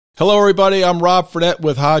Hello, everybody. I'm Rob Fredette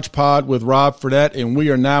with Hodgepod with Rob Fredette, and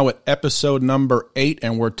we are now at episode number 8,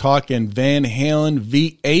 and we're talking Van Halen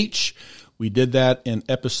VH. We did that in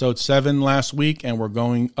episode 7 last week, and we're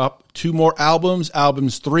going up 2 more albums,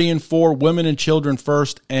 albums 3 and 4, Women and Children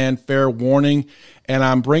First, and Fair Warning. And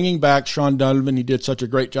I'm bringing back Shawn Donovan. He did such a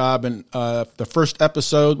great job in the first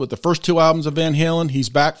episode with the first 2 albums of Van Halen. He's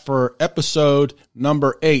back for episode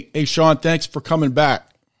number 8. Hey, Shawn, thanks for coming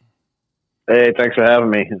back. Hey, thanks for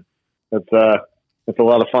having me. It's a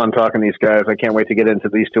lot of fun talking to these guys. I can't wait to get into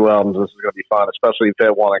these 2 albums. This is going to be fun, especially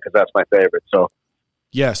Fair Warning, because that's my favorite. So,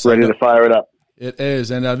 yes, ready to fire it up. It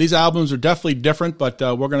is, and these albums are definitely different, but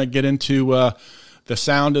we're going to get into the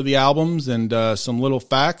sound of the albums and some little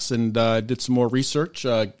facts, and did some more research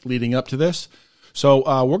leading up to this.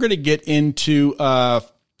 So we're going to get into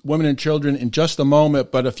Women and Children in just a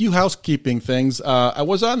moment, but a few housekeeping things. I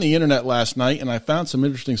was on the internet last night, and I found some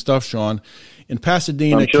interesting stuff, Shawn. In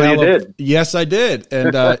Pasadena, I'm sure you did. Yes, I did.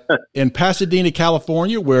 And in Pasadena,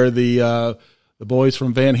 California, where the boys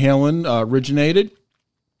from Van Halen originated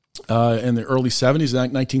in the early 70s,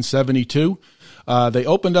 1972, they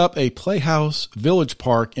opened up a Playhouse Village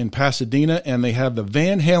Park in Pasadena, and they have the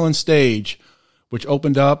Van Halen stage, which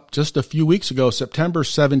opened up just a few weeks ago, September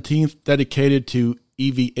 17th, dedicated to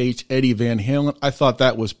EVH Eddie Van Halen. I thought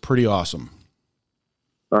that was pretty awesome.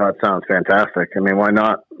 Oh, it sounds fantastic. I mean, why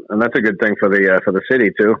not? And that's a good thing for the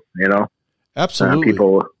city too. You know, absolutely.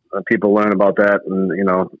 People learn about that, and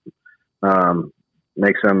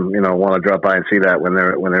makes them want to drop by and see that when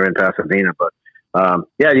they're in Pasadena. But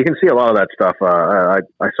yeah, you can see a lot of that stuff.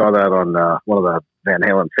 I saw that on one of the Van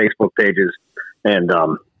Halen Facebook pages, and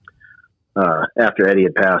after Eddie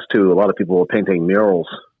had passed too, a lot of people were painting murals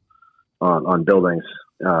on buildings.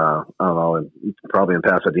 I don't know, probably in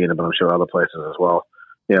Pasadena, but I'm sure other places as well.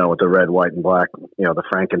 With the red, white, and black, the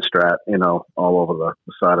Frankenstrat, all over the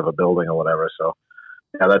side of a building or whatever. So,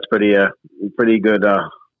 yeah, that's pretty good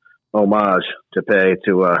homage to pay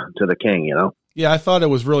to the king. Yeah, I thought it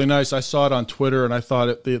was really nice. I saw it on Twitter, and I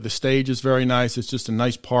thought the stage is very nice. It's just a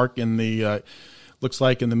nice park in the looks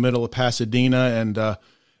like in the middle of Pasadena, and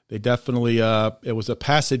they definitely it was a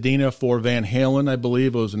Pasadena for Van Halen, I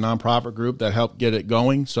believe. It was a nonprofit group that helped get it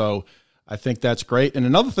going. So I think that's great. And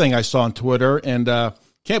another thing I saw on Twitter, and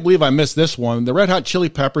can't believe I missed this one. The Red Hot Chili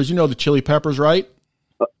Peppers, you know the Chili Peppers, right?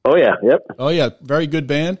 Oh, yeah. Yep. Oh, yeah. Very good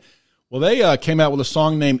band. Well, they came out with a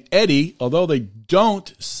song named Eddie. Although they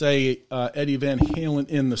don't say Eddie Van Halen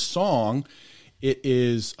in the song, it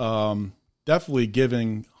is definitely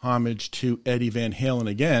giving homage to Eddie Van Halen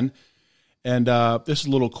again. And this is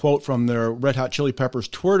a little quote from their Red Hot Chili Peppers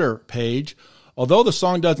Twitter page. Although the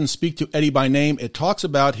song doesn't speak to Eddie by name, it talks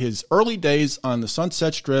about his early days on the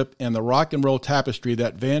Sunset Strip and the rock and roll tapestry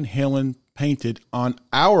that Van Halen painted on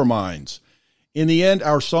our minds. In the end,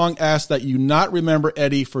 our song asks that you not remember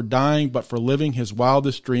Eddie for dying, but for living his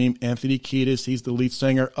wildest dream. Anthony Kiedis, he's the lead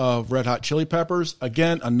singer of Red Hot Chili Peppers.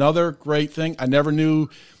 Again, another great thing. I never knew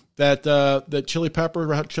that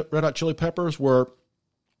Red Hot Chili Peppers were,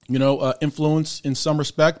 influenced in some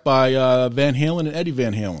respect by Van Halen and Eddie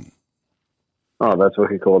Van Halen. Oh, that's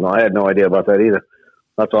really cool. No, I had no idea about that either.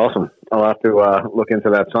 That's awesome. I'll have to look into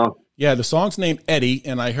that song. Yeah, the song's named Eddie,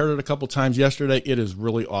 and I heard it a couple times yesterday. It is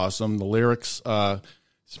really awesome. The lyrics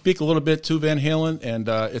speak a little bit to Van Halen, and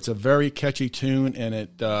it's a very catchy tune, and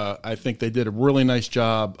I think they did a really nice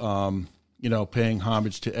job, paying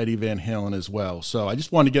homage to Eddie Van Halen as well. So I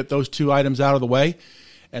just wanted to get those 2 items out of the way.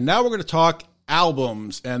 And now we're going to talk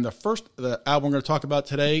albums, and the album we're going to talk about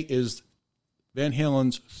today is Van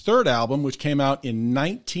Halen's 3rd album, which came out in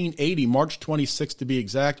 1980, March 26th to be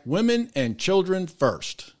exact, Women and Children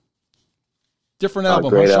First. Different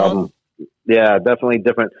album, great huh, Shawn? album. Yeah, definitely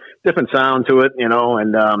different sound to it, and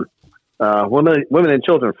Women and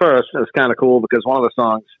Children First is kind of cool because one of the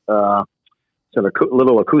songs, it's a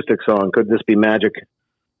little acoustic song, Could This Be Magic?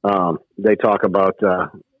 They talk about,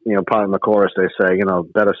 part in the chorus, they say,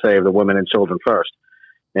 better save the women and children first.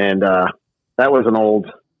 And that was an old...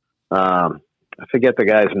 I forget the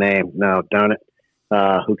guy's name now, darn it,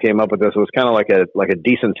 who came up with this. It was kind of like a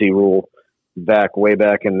decency rule way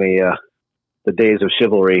back in the days of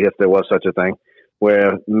chivalry, if there was such a thing,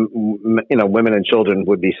 where, women and children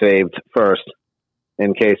would be saved first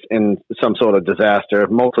in some sort of disaster,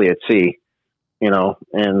 mostly at sea,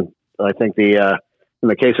 and I think in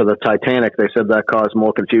the case of the Titanic, they said that caused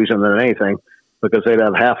more confusion than anything because they'd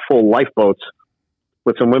have half full lifeboats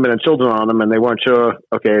with some women and children on them, and they weren't sure,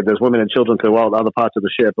 okay, there's women and children throughout other parts of the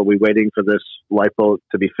ship. Are we waiting for this lifeboat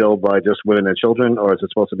to be filled by just women and children, or is it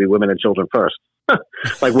supposed to be women and children first?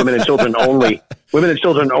 Like women and children only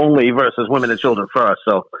versus women and children first.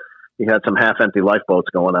 So, he had some half-empty lifeboats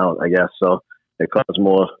going out, I guess. So it caused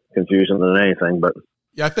more confusion than anything. But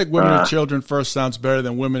yeah, I think Women and Children First sounds better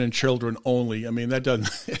than Women and Children Only. I mean, that doesn't.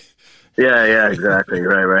 yeah, exactly,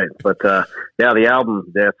 right. But yeah, the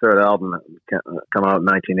album, their third album, come out in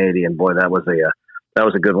 1980, and boy, that was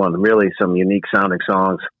a good one. Really, some unique sounding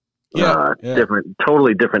songs. Yeah.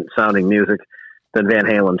 Totally different sounding music than Van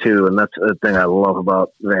Halen too. And that's the thing I love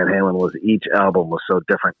about Van Halen was each album was so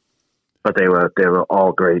different, but they were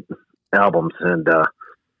all great albums. And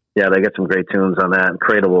yeah, they get some great tunes on that. And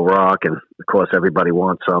Cradle Will Rock, and of course, Everybody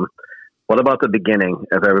Wants Some. What about the beginning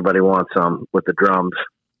of Everybody Wants Some with the drums,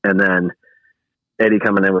 and then Eddie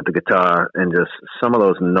coming in with the guitar and just some of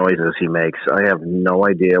those noises he makes? I have no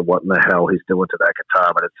idea what in the hell he's doing to that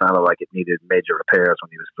guitar, but it sounded like it needed major repairs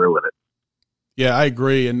when he was through with it. Yeah, I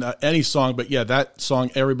agree. And any song, but yeah, that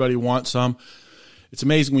song, Everybody Wants Some. It's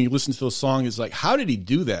amazing when you listen to the song. It's like, how did he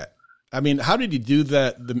do that? I mean, how did he do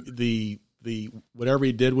that? The whatever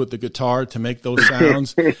he did with the guitar to make those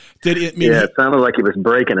sounds. It sounded like he was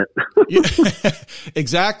breaking it.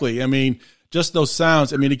 Exactly. I mean, just those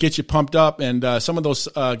sounds, I mean, it gets you pumped up, and some of those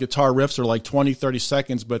guitar riffs are like 20, 30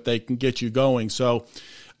 seconds, but they can get you going. So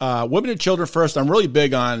Women and Children First, I'm really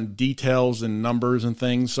big on details and numbers and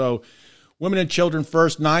things. So Women and Children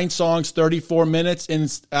First, 9 songs, 34 minutes.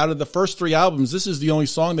 And out of the first 3 albums, this is the only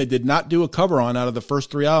song they did not do a cover on out of the first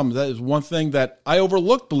 3 albums. That is one thing that I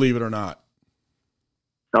overlooked, believe it or not.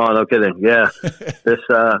 Oh, no kidding. Yeah.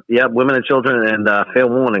 Women and Children and Fair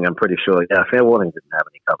Warning, I'm pretty sure. Yeah, Fair Warning didn't have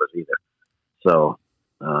any covers either. So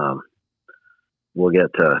we'll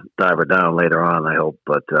get to Dive Her Down later on, I hope.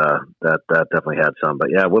 But that definitely had some. But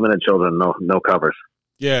yeah, Women and Children, no covers.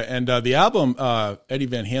 Yeah, and the album, Eddie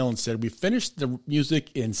Van Halen said, we finished the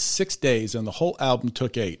music in 6 days, and the whole album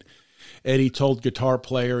took 8. Eddie told guitar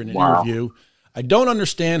player in an interview, I don't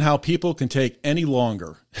understand how people can take any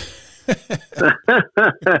longer. Isn't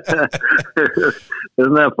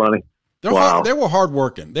that funny? They were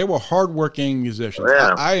hardworking. They were hardworking musicians.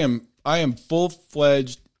 Yeah. I am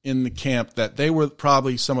full-fledged in the camp that they were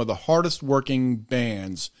probably some of the hardest working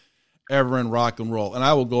bands ever in rock and roll. And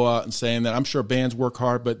I will go out and saying that I'm sure bands work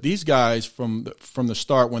hard, but these guys from the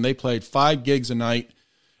start, when they played 5 gigs a night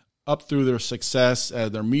up through their success,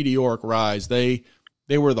 their meteoric rise, they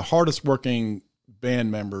were the hardest working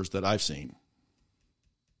band members that I've seen.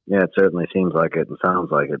 Yeah, it certainly seems like it and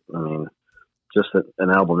sounds like it. I mean, just an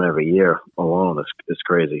album every year alone is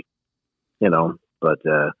crazy, you know. But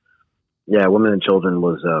yeah, Women and Children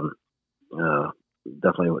was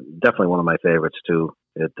definitely one of my favorites too.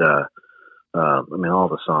 It, I mean, all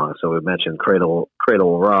the songs. So we mentioned Cradle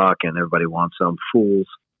Will Rock and Everybody Wants Some. Fools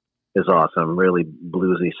is awesome. Really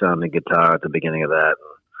bluesy sounding guitar at the beginning of that.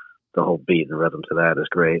 The whole beat and rhythm to that is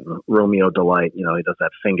great. And Romeo Delight, you know, he does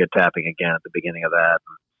that finger tapping again at the beginning of that.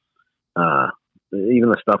 Even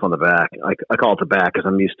the stuff on the back, I call it the back because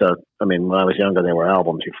I'm used to. I mean, when I was younger, they were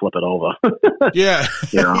albums. You flip it over. Yeah,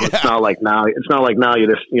 you know, yeah. It's not like now. You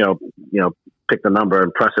just you know pick the number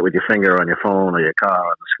and press it with your finger on your phone or your car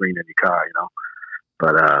on the screen in your car. You know,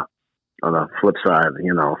 but on the flip side,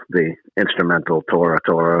 you know, the instrumental Tora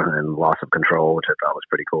and Loss of Control, which I thought was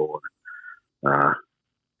pretty cool. Yeah,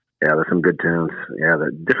 there's some good tunes. Yeah,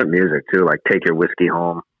 the different music too, like Take Your Whiskey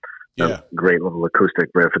Home. Yeah, great little acoustic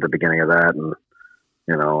riff at the beginning of that, and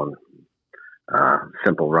you know,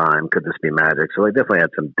 Simple Rhyme, Could This Be Magic? So they definitely had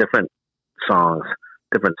some different songs,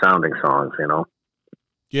 different sounding songs, you know.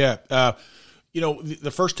 Yeah, you know, the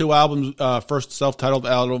first 2 albums, first self-titled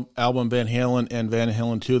album, Van Halen and Van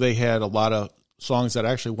Halen 2, they had a lot of songs that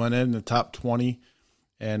actually went in the top 20,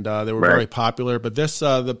 and they were very popular. But this,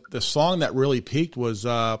 the song that really peaked was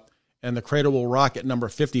and the Cradle Will Rock at number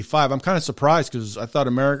 55. I'm kind of surprised because I thought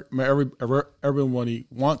Everybody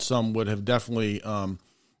Wants Some would have definitely,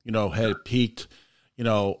 you know, had peaked, you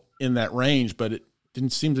know, in that range, but it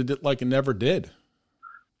didn't seem to like it never did.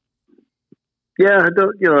 Yeah,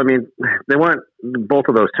 you know, I mean, they weren't. Both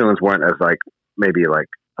of those tunes weren't as maybe I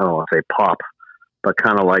don't want to say pop, but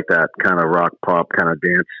kind of like that kind of rock pop kind of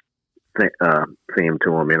dance theme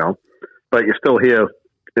to them, you know. But you still hear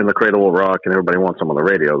in the Cradle Will Rock and Everybody Wants Some on the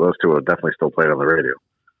radio. Those 2 are definitely still played on the radio.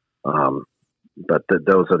 But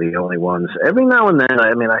those are the only ones. Every now and then,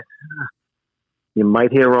 I mean, you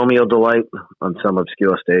might hear Romeo Delight on some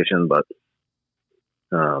obscure station, but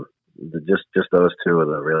just those 2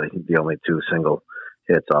 are really the only 2 single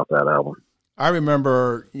hits off that album. I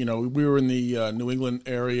remember, you know, we were in the New England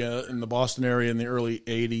area, in the Boston area in the early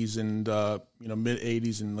 80s and, you know, mid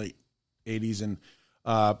 80s and late 80s. And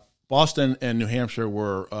Boston and New Hampshire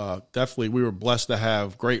were definitely, we were blessed to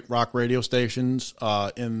have great rock radio stations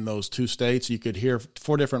in those 2 states. You could hear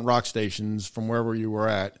 4 different rock stations from wherever you were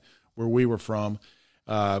at where we were from.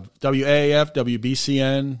 WAAF,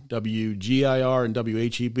 WBCN, WGIR, and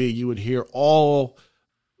WHEB, you would hear all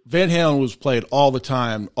Van Halen was played all the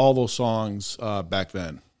time, all those songs back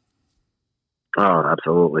then. Oh,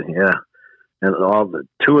 absolutely, yeah. And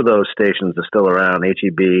two of those stations are still around,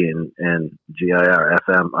 HEB and GIR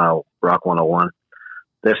FM, Rock 101.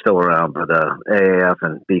 They're still around, but AAF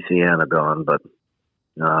and BCN are gone, but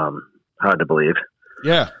hard to believe.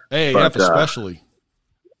 Yeah, AAF especially.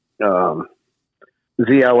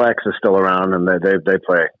 ZLX is still around, and they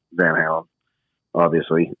play Van Halen,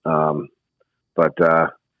 obviously.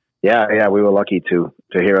 Yeah, we were lucky to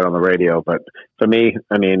hear it on the radio. But for me,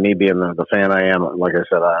 I mean, me being the fan I am, like I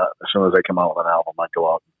said, as soon as they come out with an album, I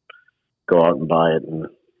go out and buy it and,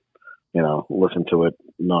 listen to it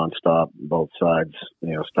nonstop, both sides,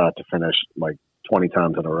 start to finish, like 20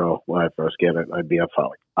 times in a row. When I first get it, I'd be up for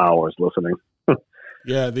like hours listening.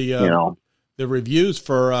 Yeah, the reviews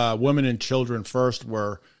for Women and Children First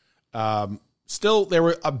were still, they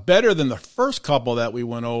were better than the first couple that we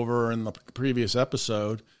went over in the previous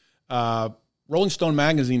episode. Rolling Stone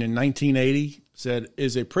magazine in 1980 said,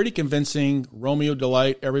 is a pretty convincing Romeo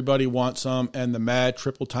Delight, Everybody Wants Some, and The Mad,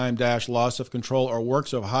 Triple Time Dash, Loss of Control are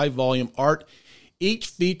works of high volume art. Each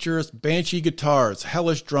features banshee guitars,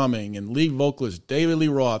 hellish drumming, and lead vocalist David Lee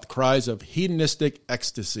Roth cries of hedonistic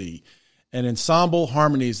ecstasy, and ensemble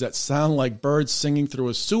harmonies that sound like birds singing through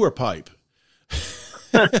a sewer pipe.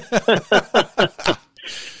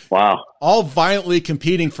 Wow. All violently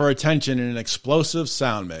competing for attention in an explosive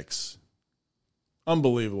sound mix.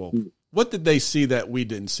 Unbelievable. What did they see that we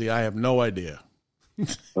didn't see? I have no idea.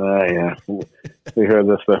 Yeah. We heard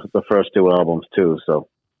this the first two albums too, so.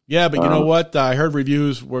 Yeah, but you know what? I heard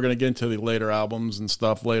reviews. We're going to get into the later albums and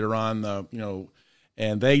stuff later on,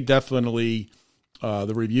 and they definitely,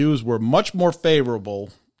 the reviews were much more favorable.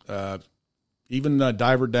 Even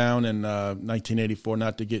Diver Down in 1984,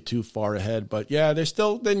 not to get too far ahead. But, yeah, they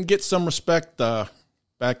still didn't get some respect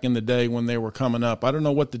back in the day when they were coming up. I don't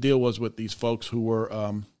know what the deal was with these folks who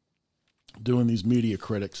were doing these media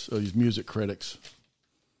critics, or these music critics.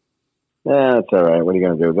 Yeah, it's all right. What are you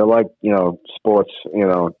going to do? They're like, sports,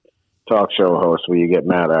 talk show hosts where you get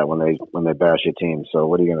mad at when they bash your team. So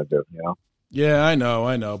what are you going to do, Yeah, I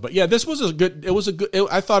know. But yeah, this was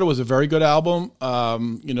I thought it was a very good album.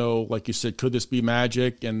 Like you said, Could This Be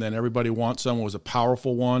Magic? And then Everybody Wants Some was a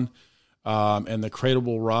powerful one. And the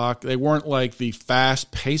Cradle Rock, they weren't like the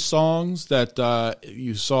fast paced songs that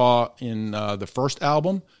you saw in the first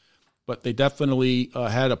album, but they definitely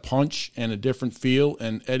had a punch and a different feel.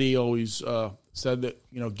 And Eddie always said that,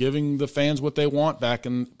 giving the fans what they want back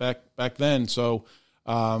then. So,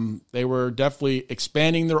 they were definitely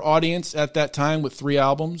expanding their audience at that time with 3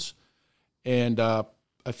 albums. And I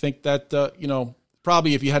think that,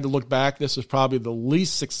 probably if you had to look back, this is probably the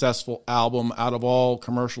least successful album out of all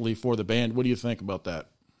commercially for the band. What do you think about that?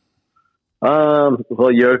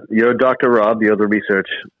 Well, you're Dr. Rob, you're the research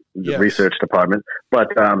department, but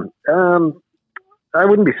I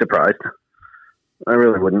wouldn't be surprised. I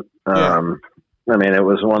really wouldn't. Yeah. I mean, it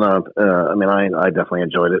was one of, I definitely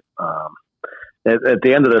enjoyed it. At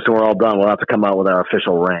the end of this, when we're all done, we'll have to come out with our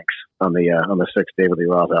official ranks on the 6 David Lee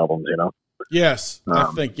Roth albums. Yes,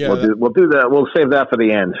 I think we'll do that. We'll save that for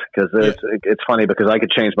the end because it's funny because I could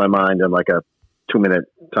change my mind in like a 2-minute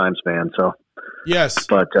time span. So yes,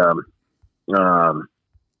 but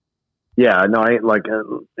yeah, no, I like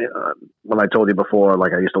when I told you before,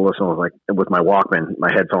 like I used to listen with my Walkman,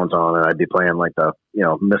 my headphones on, and I'd be playing like the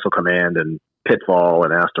Missile Command and Pitfall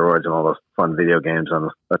and Asteroids and all those fun video games on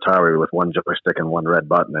the Atari with one joystick and one red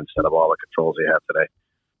button instead of all the controls you have today.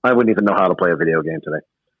 I wouldn't even know how to play a video game today.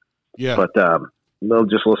 Yeah. But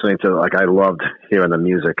just listening to, like, I loved hearing the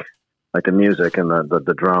music, like the music and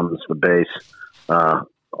the drums, the bass,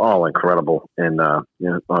 all incredible. And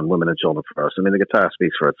on Women and Children First. I mean, the guitar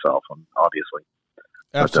speaks for itself, obviously.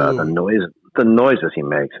 Absolutely. But the noises he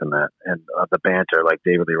makes and the banter, like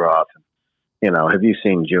David Lee Roth. Have you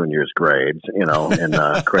seen Junior's grades, in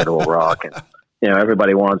Cradle Rock? And,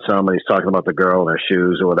 everybody wants some, and he's talking about the girl in her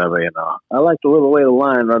shoes or whatever. I like the little way the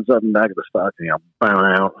line runs up and back of the stock,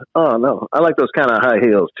 bound out. Oh, no. I like those kind of high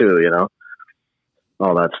heels, too,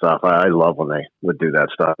 all that stuff. I love when they would do that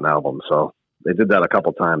stuff in albums. So they did that a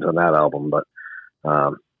couple times on that album. But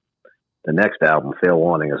the next album, Fair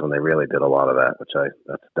Warning, is when they really did a lot of that, which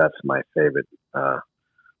that's my favorite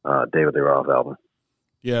David Lee Roth album.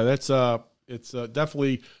 Yeah, it's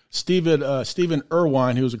definitely Stephen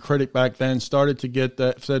Irwine, who was a critic back then, started to get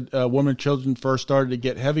that, said Women and Children First started to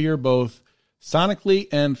get heavier both sonically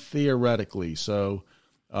and theoretically. So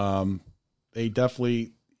they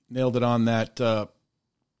definitely nailed it on that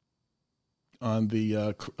on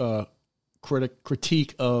the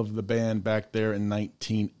critique of the band back there in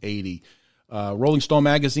 1980. Rolling Stone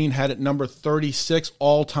magazine had it number 36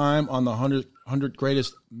 all time on the 100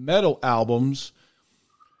 greatest metal albums.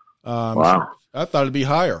 Wow. I thought it'd be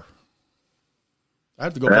higher. I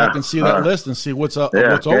have to go back and see that list and see what's over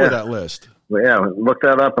that list. Well, yeah, look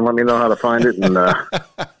that up and let me know how to find it. And I'd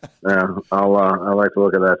like to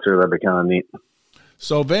look at that too. That'd be kind of neat.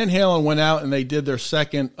 So Van Halen went out and they did their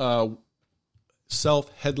second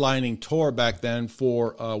self-headlining tour back then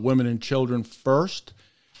for Women and Children First.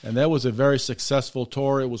 And that was a very successful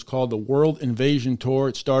tour. It was called the World Invasion Tour.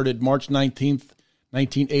 It started March 19th,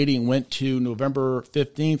 1980 and went to November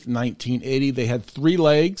 15th, 1980. They had 3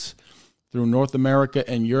 legs through North America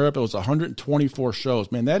and Europe. It was 124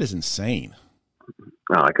 shows. Man, that is insane.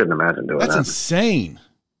 Oh, I couldn't imagine doing that. That's insane.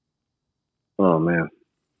 Oh, man.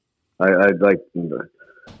 I like,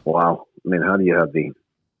 wow. I mean, how do you have the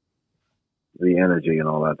energy and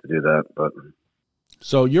all that to do that? But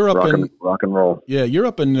so you're up rock and roll. Yeah, you're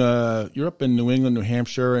up in New England, New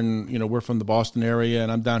Hampshire, and we're from the Boston area,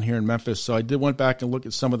 and I'm down here in Memphis. So I went back and looked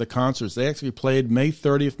at some of the concerts. They actually played May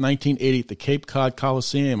 30th, 1980 at the Cape Cod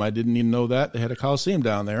Coliseum. I didn't even know that they had a Coliseum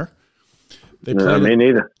down there. They played me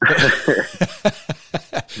neither.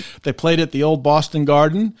 They played at the old Boston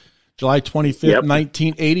Garden, July 25th,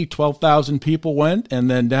 1980. 12,000 people went, and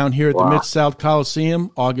then down here at the Mid-South Coliseum,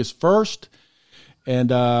 August 1st,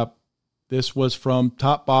 and this was from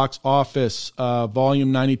Top Box Office,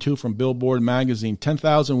 Volume 92 from Billboard Magazine.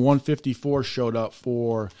 10,154 showed up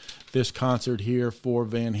for this concert here for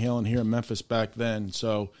Van Halen here in Memphis back then.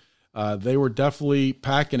 So they were definitely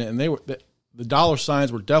packing it, and the dollar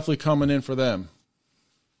signs were definitely coming in for them.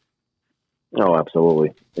 Oh,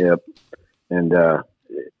 absolutely. Yep. And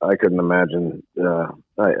I couldn't imagine.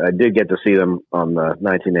 I did get to see them on the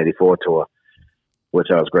 1984 tour, which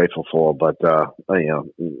I was grateful for, but,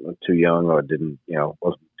 too young or didn't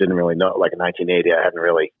really know. Like in 1980, I hadn't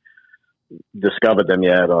really discovered them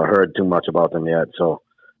yet or heard too much about them yet. So,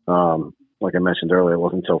 like I mentioned earlier, it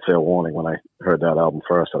wasn't until Fair Warning when I heard that album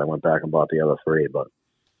first that I went back and bought the other 3, but,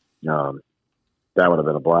 that would have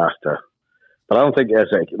been a blast but I don't think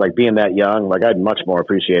like being that young, like I'd much more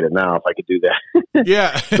appreciate it now if I could do that.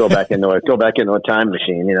 Yeah. go back into a time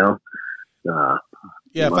machine,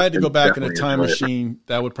 Yeah, if I had to go back in a time machine,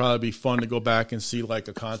 that would probably be fun to go back and see like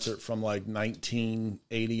a concert from like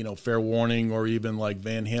 1980, Fair Warning, or even like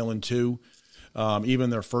Van Halen 2, even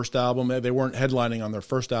their first album. They weren't headlining on their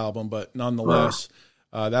first album, but nonetheless,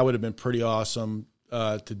 that would have been pretty awesome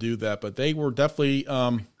to do that. But they were definitely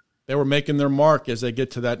they were making their mark as they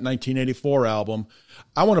get to that 1984 album.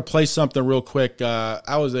 I want to play something real quick.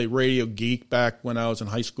 I was a radio geek back when I was in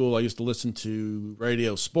high school. I used to listen to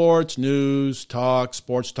radio sports, news, talk,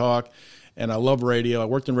 sports talk, and I love radio. I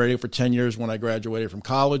worked in radio for 10 years when I graduated from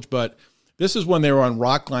college, but this is when they were on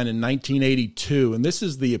Rockline in 1982, and this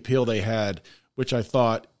is the appeal they had, which I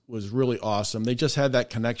thought was really awesome. They just had that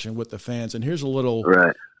connection with the fans, and here's a little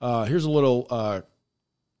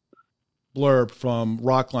blurb from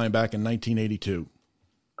Rockline back in 1982.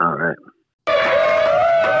 All right.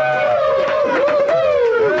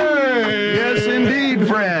 Yes, indeed,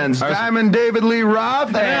 friends. I'm David Lee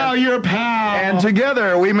Roth. Now your pal. And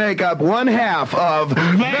together we make up one half of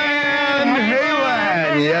Van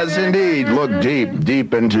Halen. Yes, indeed. Look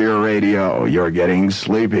deep into your radio. You're getting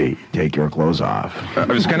sleepy. Take your clothes off. I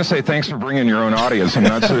was going to say thanks for bringing your own audience. I'm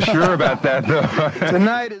not so sure about that, though.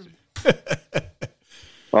 Tonight is...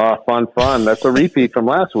 Oh, fun. That's a repeat from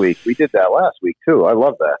last week. We did that last week, too. I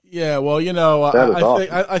love that. Yeah, well,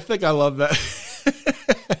 I think I love that.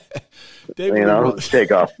 David,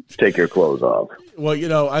 take your clothes off.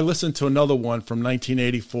 Well, I listened to another one from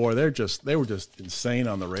 1984. They were just insane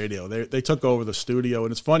on the radio. They took over the studio,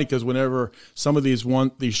 and it's funny because whenever some of these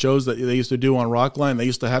shows that they used to do on Rockline, they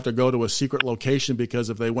used to have to go to a secret location because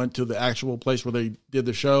if they went to the actual place where they did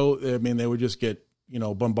the show, they would just get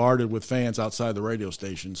bombarded with fans outside the radio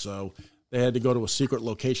station. So they had to go to a secret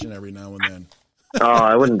location every now and then. Oh,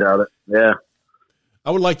 I wouldn't doubt it. Yeah.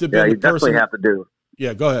 I would like to be the person. Have to do.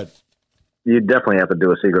 Yeah, go ahead. You definitely have to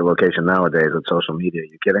do a secret location nowadays with social media. Are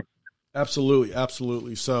you kidding? Absolutely.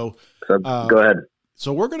 So go ahead.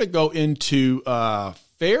 So we're going to go into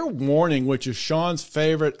Fair Warning, which is Shawn's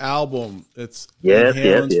favorite album. It's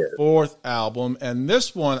Halen's fourth album. And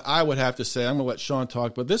this one, I would have to say, I'm going to let Shawn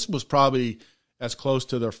talk, but this was probably as close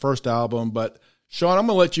to their first album. But Shawn, I'm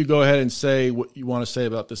going to let you go ahead and say what you want to say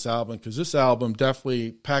about this album, because this album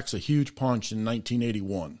definitely packs a huge punch in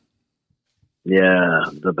 1981. Yeah,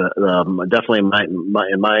 definitely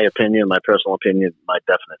in my opinion, my personal opinion, my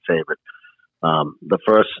definite favorite. The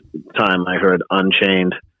first time I heard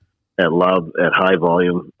Unchained at Love at high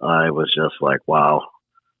volume, I was just like, wow.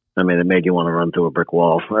 I mean, it made you want to run through a brick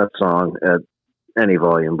wall. That song at any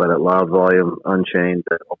volume, but at loud volume, Unchained,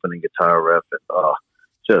 that opening guitar riff,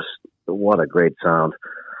 just what a great sound.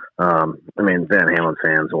 I mean, Van Halen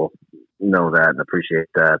fans will know that and appreciate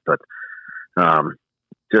that, but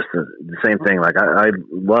just the same thing. Like I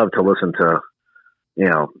love to listen to,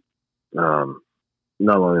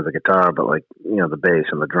 not only the guitar, but like, the bass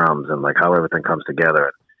and the drums and like how everything comes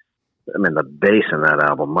together. I mean, the bass in that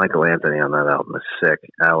album, Michael Anthony on that album is sick.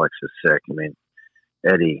 Alex is sick. I mean,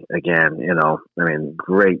 Eddie again,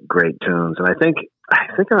 great tunes. And I think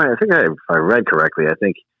if I read correctly, I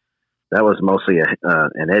think that was mostly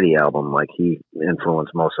an Eddie album. Like he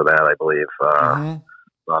influenced most of that, I believe.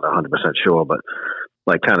 Not 100% sure, but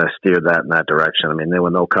like kind of steered that in that direction. I mean, there were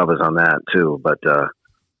no covers on that too, but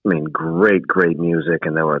great music.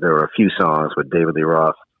 And there were a few songs where David Lee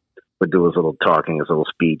Roth would do his little talking, his little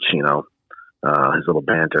speech, his little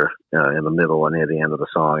banter in the middle and near the end of the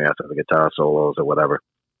song after the guitar solos or whatever.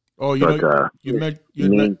 Oh, go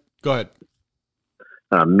ahead.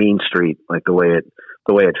 Mean Street, like the way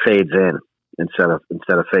it fades in instead of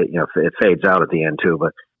fade, it fades out at the end too.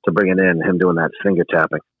 But to bring it in, him doing that finger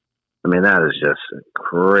tapping, I mean, that is just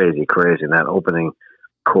crazy. And that opening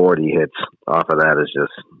chord he hits off of that is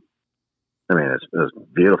just, it's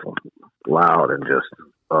beautiful, loud, and just,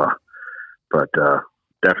 but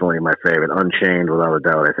definitely my favorite. Unchained, without a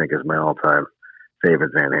doubt, I think is my all-time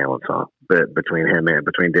favorite Van Halen song. But between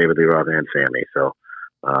David Lee Roth and Sammy, so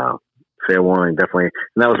Fair Warning definitely.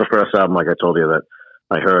 And that was the first album, like I told you, that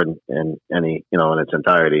I heard in its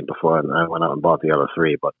entirety before I went out and bought the other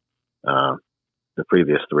three, but the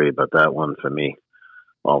previous three. But that one for me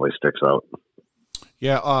always sticks out.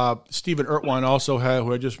 Yeah, Stephen Ertwine also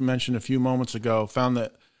who I just mentioned a few moments ago, found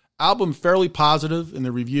that album fairly positive in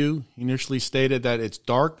the review. He initially stated that it's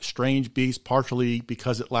dark, strange beast, partially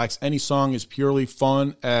because it lacks any song is purely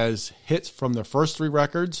fun as hits from the first three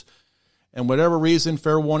records. And whatever reason,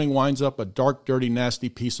 Fair Warning winds up a dark, dirty, nasty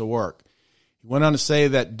piece of work. He went on to say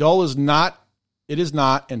that dull is not, it is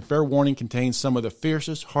not, and Fair Warning contains some of the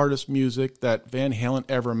fiercest, hardest music that Van Halen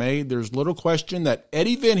ever made. There's little question that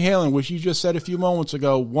Eddie Van Halen, which you just said a few moments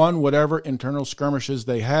ago, won whatever internal skirmishes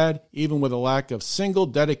they had, even with a lack of single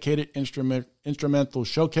dedicated instrumental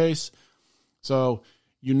showcase. So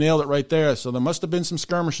you nailed it right there. So there must have been some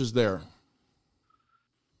skirmishes there.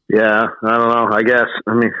 Yeah, I don't know. I guess.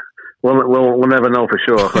 I mean, we'll never know for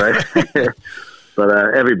sure, right? But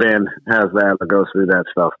every band has that goes through that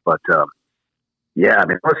stuff. But yeah, I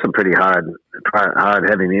mean, it was some pretty hard,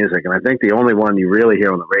 heavy music, and I think the only one you really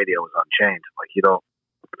hear on the radio is Unchained. Like you don't,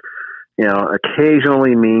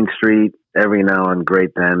 occasionally Mean Street, every now and Great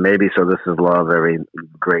Then, maybe So This Is Love, every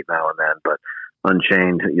great now and then. But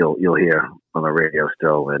Unchained, you'll hear on the radio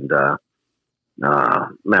still. And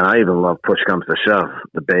man, I even love Push Comes to Shove,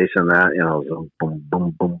 the bass in that, boom,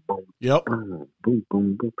 boom, boom, boom, yep, boom, boom,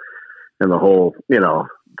 boom, boom, and the whole,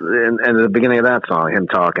 and at the beginning of that song, him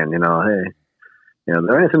talking, hey. Is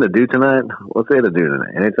there anything to do tonight? What's there to do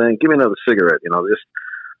tonight? Anything? Give me another cigarette.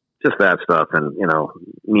 Just that stuff. And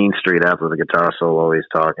Mean Street after the guitar solo, he's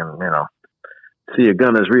talking. See, a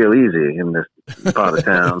gun is real easy in this part of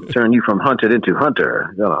town. Turn you from hunted into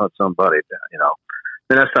hunter. You're gonna hunt somebody.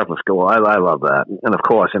 And that stuff was cool. I love that. And of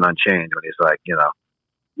course, in Unchained, when he's like,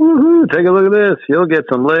 woohoo, take a look at this. You'll get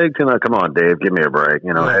some legs. Come on, Dave, give me a break.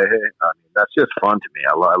 Hey, I mean, that's just fun to me.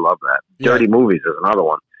 I love that. Yeah. Dirty Movies is another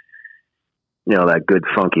one. That good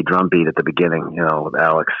funky drum beat at the beginning, with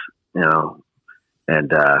Alex,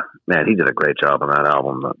 and man, he did a great job on that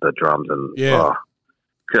album, the drums and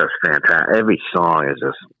just fantastic. Every song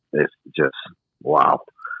is just wow.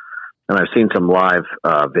 And I've seen some live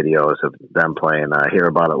videos of them playing Hear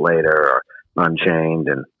About It Later or Unchained,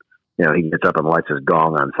 and he gets up and lights his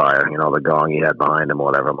gong on fire, the gong he had behind him or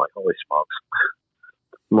whatever. I'm like, holy smokes.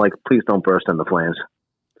 I'm like, please don't burst into flames.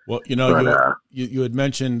 Well, you had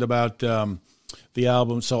mentioned about the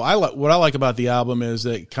album. So what I like about the album is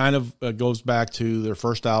it kind of goes back to their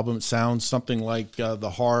first album. It sounds something like the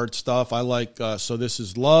hard stuff. I like So This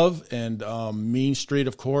Is Love and Mean Street,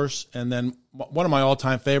 of course. And then one of my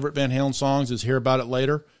all-time favorite Van Halen songs is Hear About It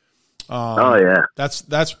Later. Oh, yeah.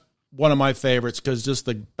 That's one of my favorites because just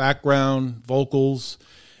the background vocals,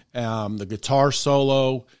 the guitar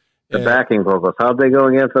solo, the backing vocals. How'd they go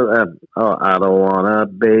against it? I don't want a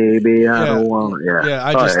baby. I don't want. Yeah.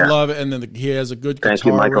 I just love it. And then he has a good guitar. Thank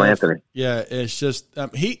you, Michael riff. Anthony. Yeah, it's just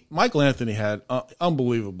Michael Anthony had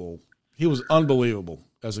unbelievable. He was unbelievable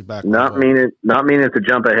as a background. Not meaning to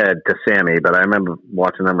jump ahead to Sammy, but I remember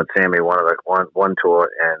watching them with Sammy one tour,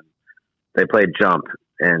 and they played Jump,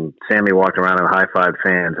 and Sammy walked around and high-fived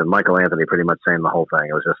fans, and Michael Anthony pretty much saying the whole thing.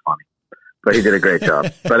 It was just funny. But he did a great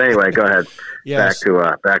job. But anyway, go ahead. Yes.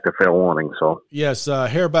 Back to Fair Warning. So yes,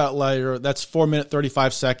 Hair About Later. That's 4 minutes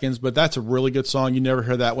 35 seconds, but that's a really good song. You never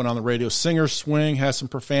hear that one on the radio. Singer Swing has some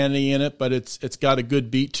profanity in it, but it's got a good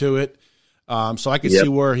beat to it. So I could see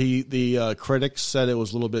where the critics said it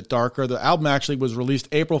was a little bit darker. The album actually was released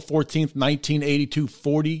April 14th, 1982,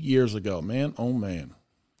 40 years ago. Man, oh man,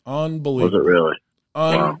 unbelievable! Was it really?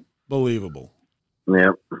 Unbelievable. Wow.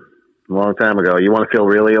 Yep. A long time ago. You want to feel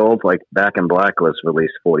really old? Like Back in Black was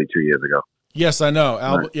released 42 years ago. Yes, I know.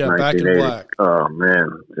 Back in Black. Oh man,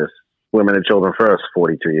 just Women and Children First,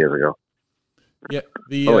 42 years ago. Yeah.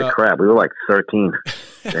 Holy crap, we were like 13.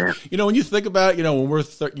 Damn. When you think about it, when we're,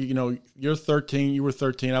 you're 13, you were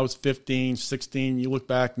 13, I was 15, 16. You look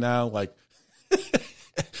back now, like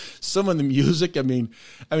some of the music. I mean,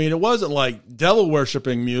 it wasn't like devil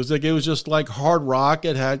worshiping music. It was just like hard rock.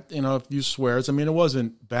 It had, a few swears. I mean, it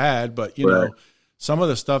wasn't bad, but know, some of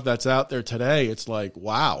the stuff that's out there today, it's like,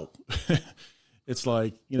 wow. It's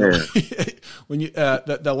like, when you,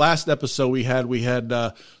 the last episode we had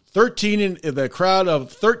 13 in the crowd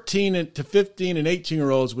of 13 to 15 and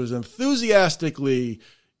 18-year-olds was enthusiastically,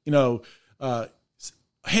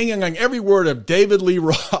 hanging on every word of David Lee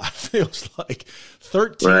Roth. It was like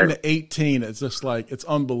 13 to 18. It's just like, it's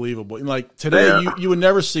unbelievable. And like today, you would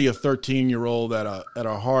never see a 13-year-old at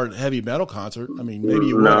a hard, heavy metal concert. I mean, maybe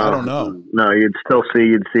you would. I don't know. No, you'd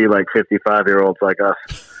see like 55-year-olds like us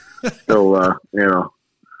still,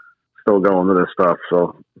 still going to this stuff.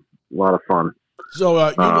 So a lot of fun.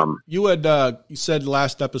 So you had you said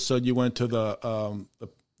last episode you went to the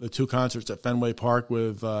two concerts at Fenway Park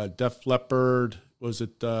with Def Leppard. Was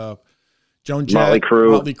it Joan Jett?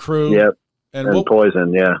 Motley Crue. Yep. And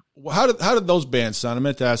Poison. Yeah. How did those bands sound? I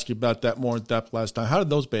meant to ask you about that more in depth last time. How did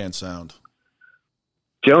those bands sound?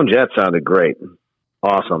 Joan Jett sounded great.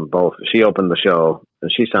 Awesome. Both. She opened the show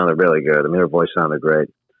and she sounded really good. I mean, her voice sounded great.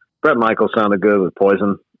 Bret Michaels sounded good with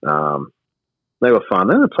Poison. They were fun.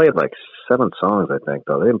 They only played like 7 songs, I think,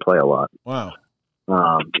 though. They didn't play a lot. Wow.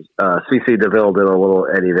 C.C. DeVille did a little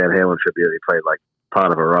Eddie Van Halen tribute. He played like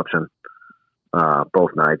part of Eruption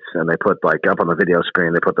both nights, and they put like up on the video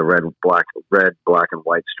screen, they put the red, black, and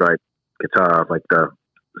white striped guitar, like the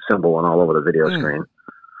symbol, and all over the video screen.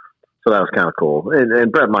 So that was kind of cool.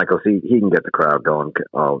 And Bret Michaels, he can get the crowd going.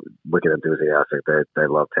 Wicked enthusiastic. They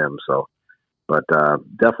loved him. So, but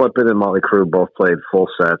Def Leppard and Motley Crue both played full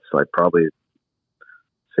sets, like probably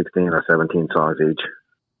 16 or 17 songs each.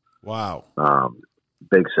 Wow.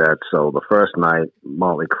 Big sets. So the first night,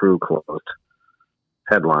 Motley Crue closed,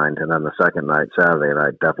 headlined, and then the second night, Saturday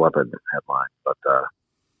night, Def Leppard headlined. But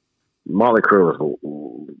Motley Crue was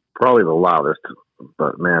probably the loudest,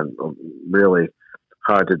 but man, really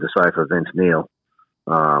hard to decipher Vince Neil.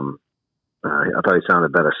 I thought he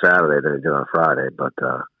sounded better Saturday than he did on Friday, but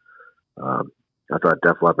I thought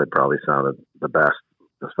Def Leppard probably sounded the best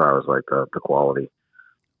as far as like the quality.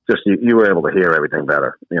 Just you were able to hear everything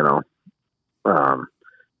better,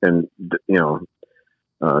 and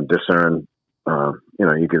discern.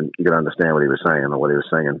 You can understand what he was saying or what he was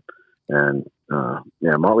singing, and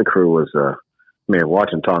Motley Crue was.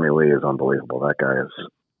 Watching Tommy Lee is unbelievable. That guy is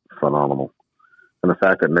phenomenal, and the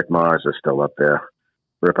fact that Mick Mars is still up there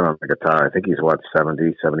ripping on the guitar. I think he's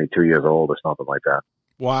 70, 72 years old or something like that.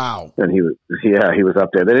 Wow! And he was up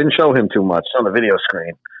there. They didn't show him too much on the video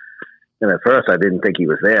screen. And at first, I didn't think he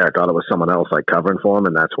was there. I thought it was someone else like covering for him,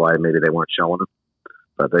 and that's why maybe they weren't showing him.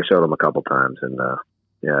 But they showed him a couple times, and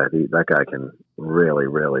that guy can really,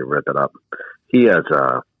 really rip it up. He has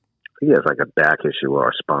like a back issue or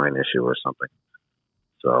a spine issue or something,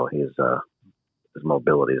 so his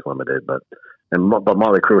mobility is limited. But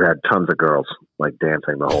Motley Crue had tons of girls like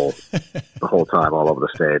dancing the whole time all over the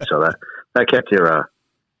stage, so that kept your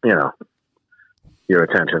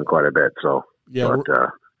attention quite a bit. So yeah.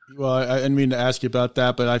 Well, I didn't mean to ask you about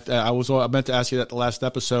that, but I meant to ask you that the last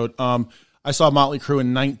episode. I saw Motley Crue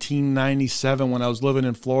in 1997 when I was living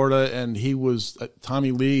in Florida, and he was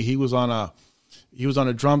Tommy Lee. He was on a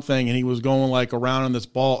drum thing, and he was going like around on this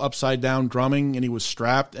ball upside down drumming, and he was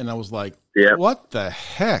strapped. And I was like, "What the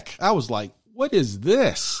heck?" I was like, "What is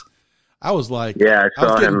this?" I was like, I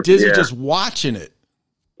was getting dizzy just watching it.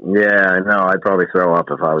 Yeah, I know. I'd probably throw up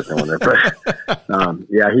if I was doing it. But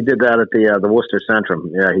he did that at the Worcester Centrum.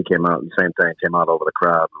 Yeah, he came out, the same thing, came out over the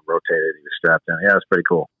crowd and rotated. He was strapped in. Yeah, it was pretty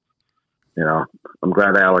cool. I'm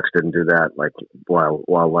glad Alex didn't do that, like while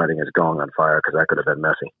lighting his gong on fire, because that could have been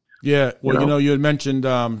messy. Yeah, well, you had mentioned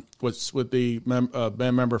what's with the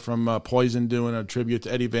band member from Poison doing a tribute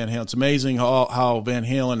to Eddie Van Halen. It's amazing how Van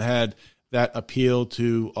Halen had that appeal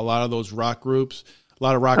to a lot of those rock groups. A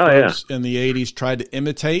lot of rock groups in the 80s tried to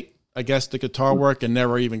imitate, I guess, the guitar work and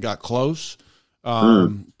never even got close.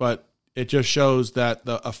 But it just shows that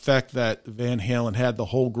the effect that Van Halen had the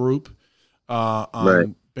whole group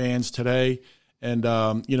on bands today. And,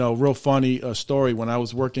 real funny story, when I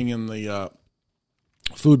was working in the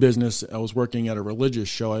food business, I was working at a religious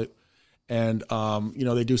show. And,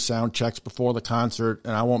 they do sound checks before the concert,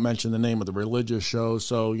 and I won't mention the name of the religious show.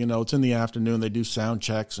 So, it's in the afternoon. They do sound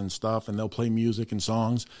checks and stuff, and they'll play music and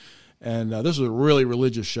songs. And this was a really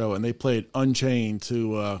religious show, and they played Unchained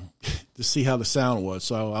to see how the sound was.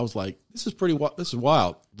 So I was like, this is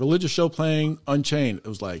wild. Religious show playing Unchained. It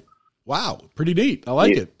was like, wow, pretty neat. I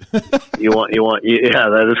like it. Yeah,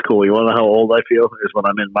 that is cool. You want to know how old I feel? Is when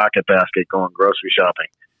I'm in Market Basket going grocery shopping.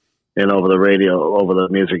 And over the radio, over the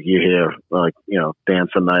music you hear, like, Dance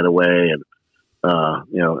the Night Away and,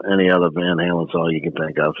 any other Van Halen song you can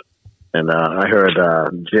think of. And I heard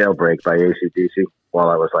Jailbreak by AC/DC while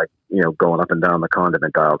I was, like, going up and down the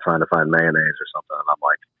condiment aisle trying to find mayonnaise or something. And I'm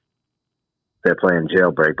like, they're playing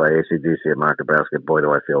Jailbreak by AC/DC at Market Basket. Boy,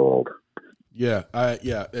 do I feel old. Yeah,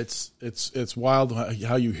 it's wild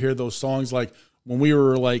how you hear those songs. Like, when we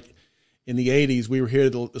were, like, in the 80s, we were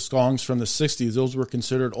hearing the songs from the 60s. Those were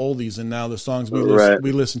considered oldies, and now the songs we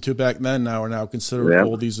listened to back then are now considered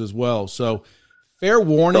oldies as well. So, fair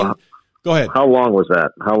warning. So, go ahead. How long was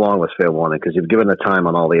that? How long was Fair Warning? Because you've given the time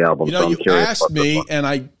on all the albums. So I'm you asked me,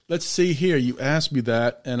 and let's see here. You asked me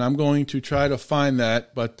that, and I'm going to try to find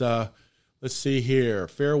that. But let's see here.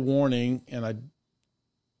 Fair Warning,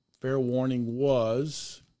 Fair Warning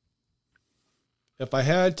was. If I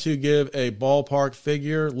had to give a ballpark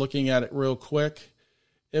figure, looking at it real quick,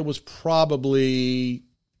 it was probably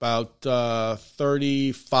about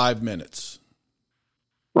 35 minutes.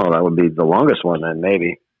 Well, that would be the longest one then,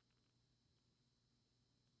 maybe.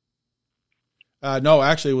 No,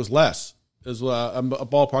 actually, it was less. It was a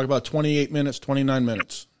ballpark about 28 minutes, 29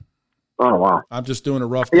 minutes. Oh, wow. I'm just doing a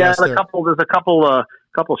rough guess there. There's a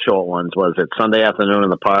couple short ones. Was it Sunday Afternoon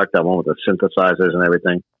in the Park, that one with the synthesizers and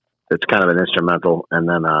everything? It's kind of an instrumental, and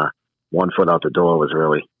then 1 Foot Out the Door was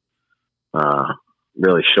really,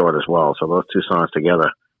 really short as well. So those two songs together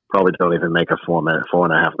probably don't even make a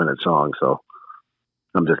 4.5 minute song. So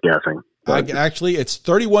I'm just guessing. Actually, it's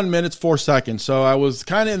 31 minutes 4 seconds. So I was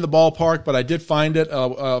kind of in the ballpark, but I did find it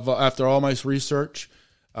after all my research.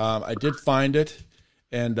 I did find it,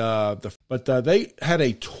 and they had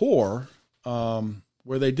a tour.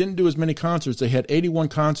 Where they didn't do as many concerts. They had 81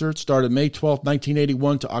 concerts, started May 12th,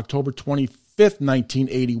 1981 to October 25th,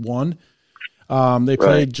 1981. They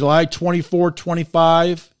played July 24,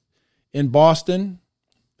 25 in Boston.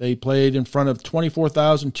 They played in front of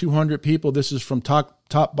 24,200 people. This is from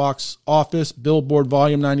Top Box Office, Billboard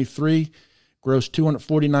Volume 93, grossed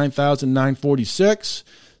 249,946.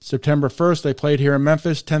 September 1st, they played here in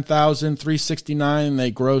Memphis, 10,369.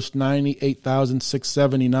 They grossed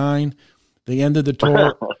 98,679. They ended the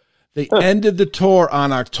tour. They ended the tour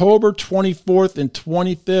on October 24th and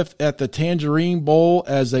 25th at the Tangerine Bowl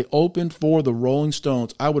as they opened for the Rolling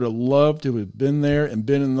Stones. I would have loved to have been there and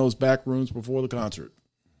been in those back rooms before the concert.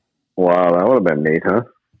 Wow, that would have been neat, huh?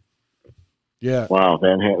 Yeah. Wow,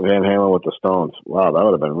 Van Halen with the Stones. Wow, that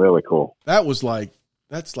would have been really cool. That's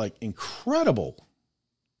incredible.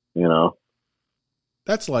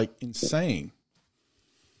 That's like insane.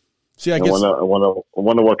 See, I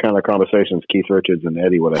wonder what kind of conversations Keith Richards and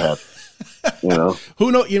Eddie would have had.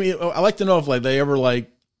 Who knows? I like to know if they ever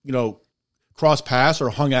cross paths or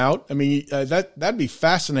hung out. I mean, that'd be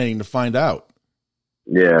fascinating to find out.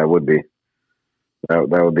 Yeah, it would be. That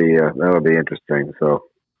would be interesting. So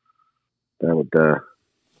that would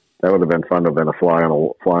have been fun to have been a fly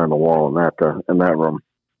on the wall in that room.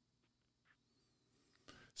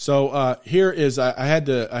 So here is I have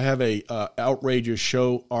a outrageous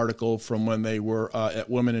show article from when they were at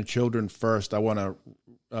Women and Children First. I want to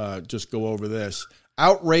just go over this.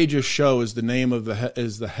 Outrageous Show is the name of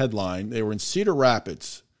the headline. They were in Cedar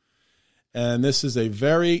Rapids, and this is a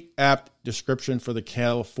very apt description for the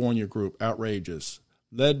California group. Outrageous,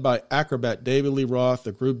 led by acrobat David Lee Roth,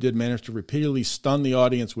 the group did manage to repeatedly stun the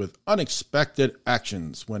audience with unexpected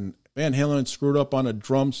actions. When Van Halen screwed up on a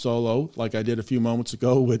drum solo, like I did a few moments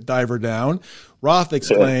ago with Diver Down, Roth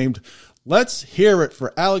exclaimed, "Let's hear it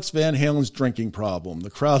for Alex Van Halen's drinking problem." The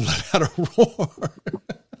crowd let out a roar.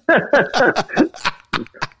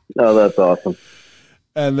 Oh, that's awesome.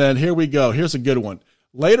 And then here we go. Here's a good one.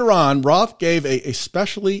 Later on, Roth gave a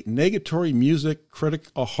especially negatory music critic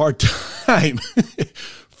a hard time.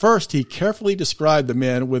 First, he carefully described the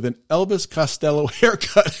man with an Elvis Costello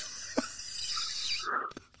haircut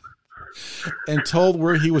and told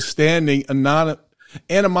where he was standing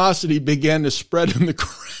animosity began to spread in the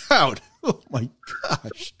crowd. Oh, my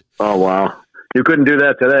gosh. Oh, wow. You couldn't do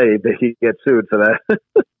that today. He'd get sued for that.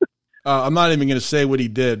 I'm not even going to say what he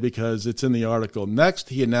did because it's in the article. Next,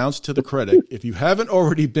 he announced to the critic, if you haven't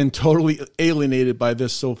already been totally alienated by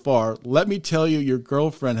this so far, let me tell you your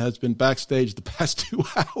girlfriend has been backstage the past 2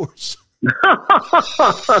 hours.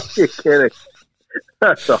 You're kidding.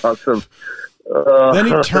 That's awesome. Then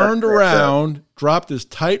he turned around, dropped his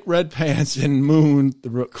tight red pants, and mooned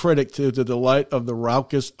the critic to the delight of the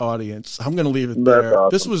raucous audience. I'm going to leave it there. Awesome.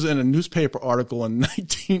 This was in a newspaper article in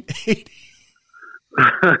 1980.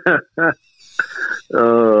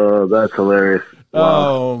 Oh, that's hilarious. Wow.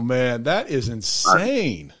 Oh, man, that is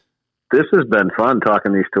insane. This has been fun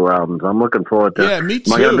talking these 2 albums. I'm looking forward to it. Yeah, me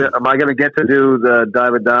too. Am I going to get to do the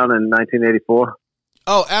Dive It Down in 1984?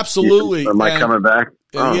 Oh, absolutely. Am I coming back?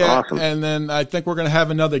 Oh, yeah, awesome. And then I think we're going to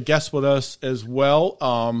have another guest with us as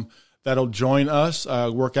well that'll join us,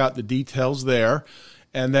 work out the details there.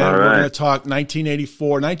 And then we're going to talk 1984.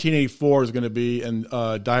 1984 is going to be, and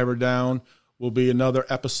Diver Down will be another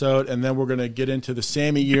episode. And then we're going to get into the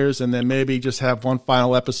Sammy years and then maybe just have one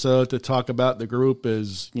final episode to talk about the group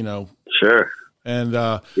as, you know. Sure. And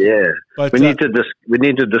yeah, but, we need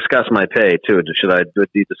to discuss my pay too. Should I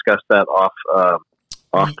discuss that off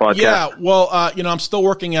podcast? Yeah, well, I'm still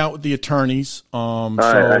working out with the attorneys.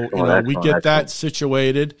 We get that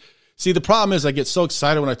situated. See, the problem is I get so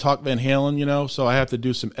excited when I talk Van Halen, so I have to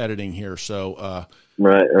do some editing here. So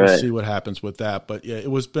we'll see what happens with that. But yeah,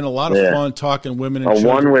 it was been a lot of fun talking women and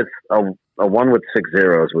children. A one with 6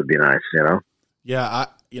 zeros would be nice, Yeah,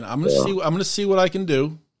 I'm gonna see what I can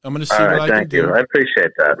do. I'm going to see what I can do. I appreciate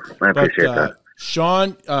that.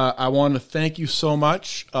 Shawn, I want to thank you so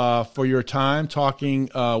much for your time talking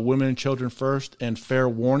Women and Children First and Fair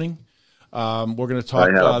Warning. We're going to talk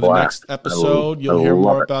the next episode. You'll hear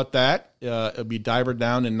more about that. It'll be Diver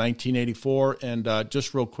Down in 1984. And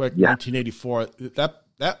just real quick, 1984,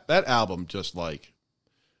 that album, just to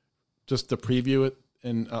preview it.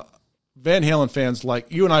 And Van Halen fans,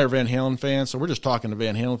 like you and I are Van Halen fans, so we're just talking to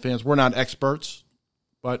Van Halen fans. We're not experts.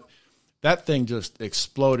 But that thing just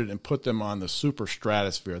exploded and put them on the super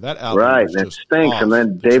stratosphere. That album, it stinks. And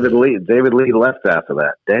then David Lee left after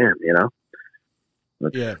that. Damn,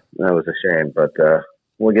 that was a shame. But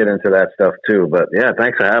we'll get into that stuff too. But yeah,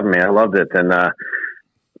 thanks for having me. I loved it. And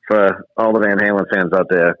for all the Van Halen fans out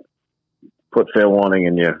there, put Fair Warning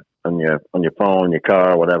in your phone, your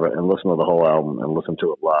car, whatever, and listen to the whole album and listen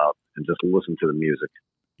to it loud and just listen to the music.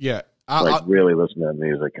 Yeah. Really listen to the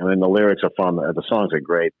music. I mean, the lyrics are fun. The songs are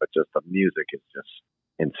great, but just the music is just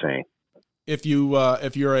insane. If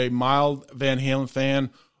you're a mild Van Halen fan,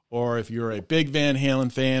 or if you're a big Van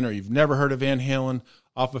Halen fan, or you've never heard of Van Halen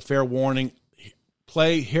off of Fair Warning,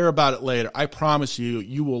 hear about it later. I promise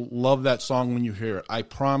you will love that song when you hear it. I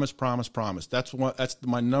promise. That's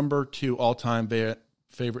my number 2 all-time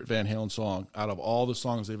favorite Van Halen song out of all the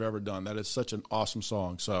songs they've ever done. That is such an awesome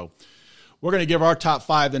song. So we're going to give our top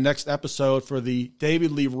 5 the next episode for the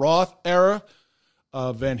David Lee Roth era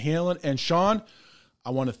of Van Halen. And Shawn, I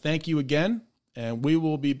want to thank you again, and we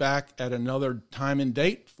will be back at another time and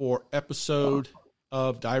date for episode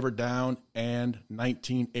of Diver Down and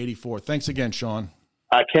 1984. Thanks again, Shawn.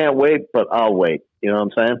 I can't wait, but I'll wait. You know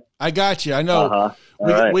what I'm saying? I got you. I know.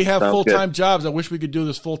 We have full-time jobs. I wish we could do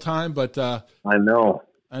this full-time, but I know.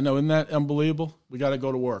 Isn't that unbelievable? We got to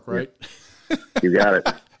go to work, right? You got it.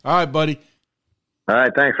 All right, buddy. All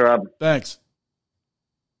right. Thanks, Rob. Thanks.